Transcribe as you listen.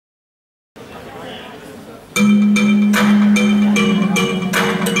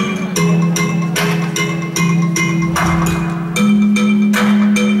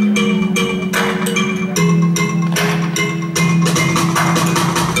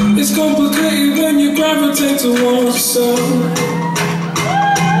It's complicated when you gravitate towards yourself.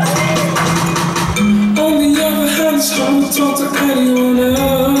 On the other hand, it's hard to talk to anyone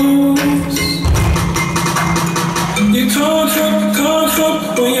else. You can't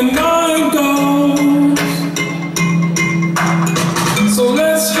help where your mind goes. So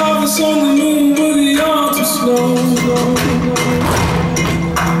let's harvest on the moon with the autumn snow.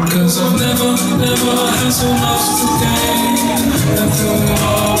 Cause I've never had so much to gain and threw it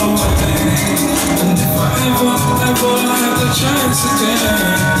all away. And if I ever have the chance again,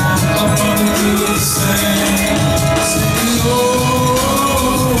 I'll probably do the same. Saying, oh,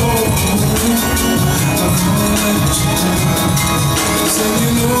 I'm gonna let you down.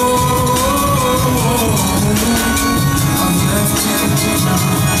 Saying, oh, I've left you to drown.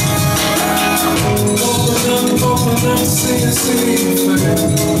 Open up, see your face.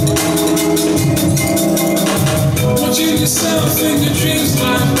 Watching yourself in your dreams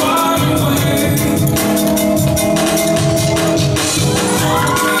like wide awake.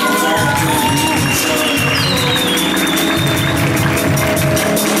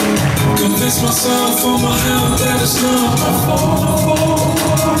 Convince myself on my health that it's not my fault.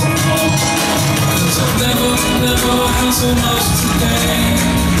 Cause I've never had so much to gain.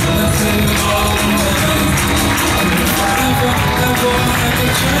 And I think it all away. And if I ever had the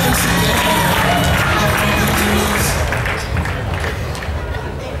chance again, I'll probably do this.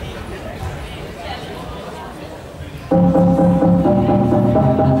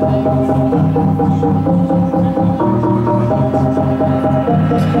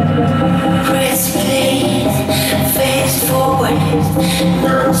 Press play, fast forward,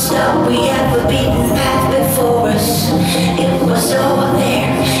 non-stop. We have a beaten path before us. It was all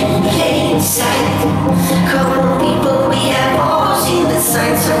there, in plain sight. Come on, people, we have all seen the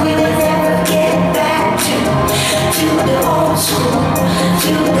signs, so we will never get back to the old school,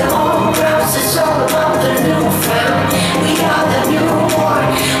 to the old grounds. It's all about the new found. We are the new war,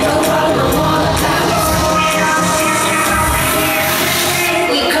 the one of all about.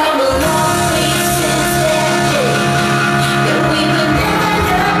 We come a long way since that day, and we will never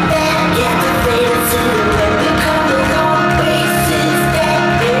look back at the fades in the wind. We come a long way since that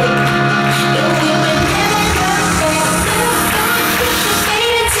day, and we will never look back. Look back, put the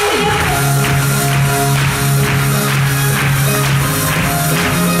fade into your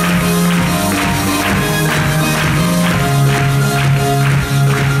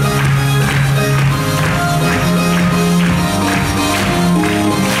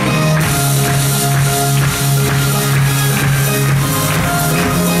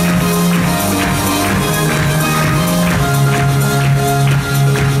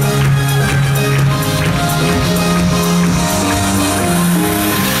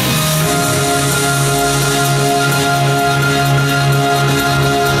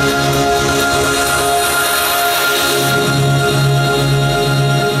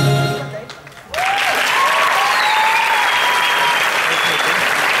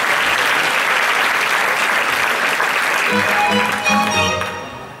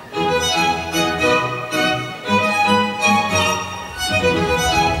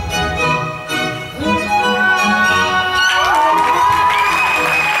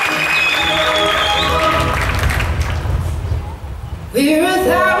We're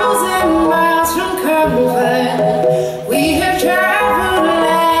 1,000 miles from comfort. We have traveled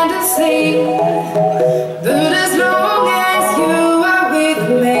land and sea. But as long as you are with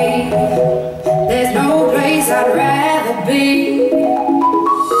me, there's no place I'd rather be.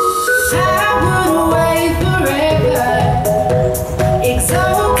 I would away forever,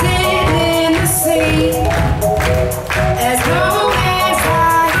 exalted in the sea. As long as I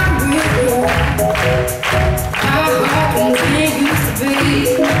am with you, my heart continues to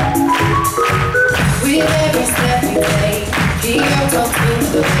beat. With every step you take, Kyoto to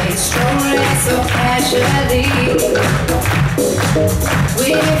the base, strolling so casually.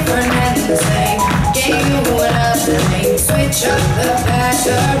 We're different and the same, gave you another name, switch up the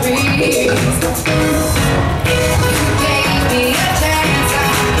batteries. You gave me a chance,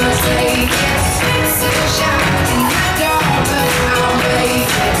 I'm gonna say yes. Still shining in the dark, but I'll make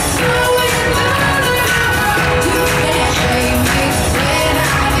it. Knowing that you can't shame me when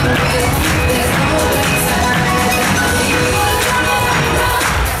I'm with you. There's no place I'd rather be.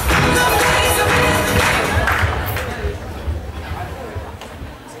 No place I'd rather be.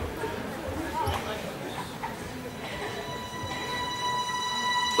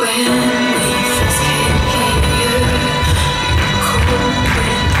 When we first came here, cold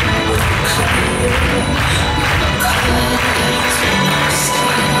wind would clear. Colors in our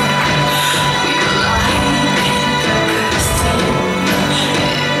skin, we lie in the curtain.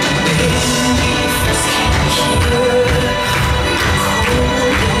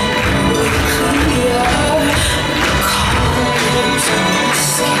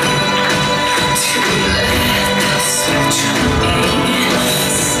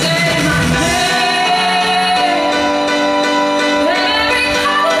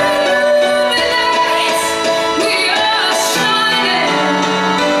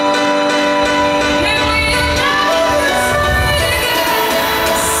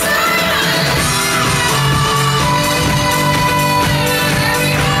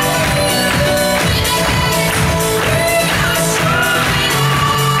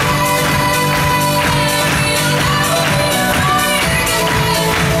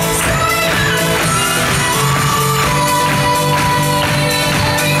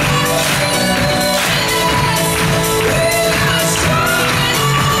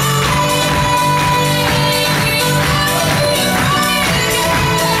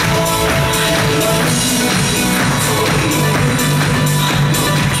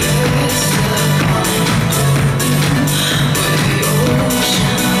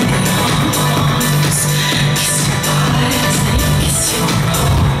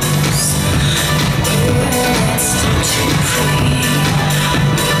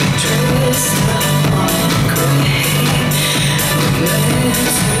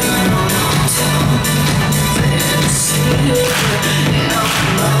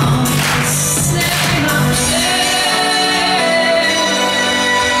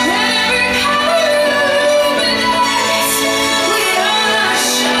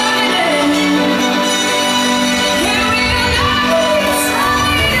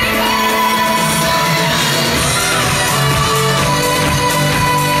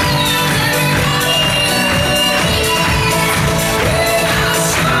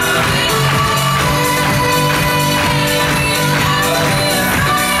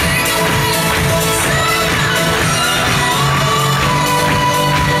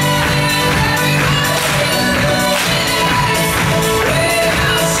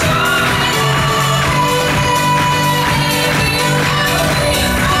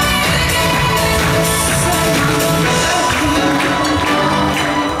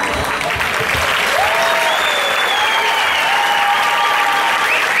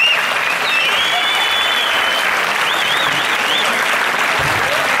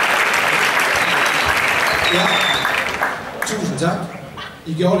 Ja. Tusind tak.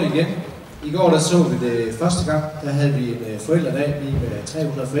 I gjorde det igen. I går der så vi det første gang. Der havde vi en forældredag. Vi med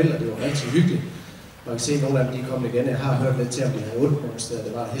 300 forældre. Det var rigtig hyggeligt. Man kan se, at nogle af dem de kom igen. Jeg har hørt lidt til, om de havde ondt nogle steder.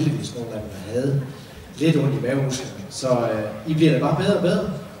 Det var heldigvis nogle af dem, der havde lidt ondt i mavemusklerne. Så I bliver det bare bedre og bedre.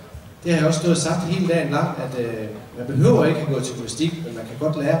 Det har jeg også stået og sagt hele dagen lang, at man behøver ikke at gå til gymnastik, men man kan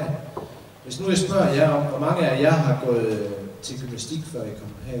godt lære det. Hvis nu jeg spørger jer om, hvor mange af jer har gået til gymnastik, før I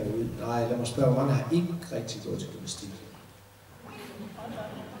kom herud? Nej, lad mig spørge, hvor mange har ikke rigtig gået til gymnastik?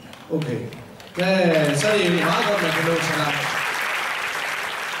 Okay. Så er det jo meget godt, man kan nå så langt.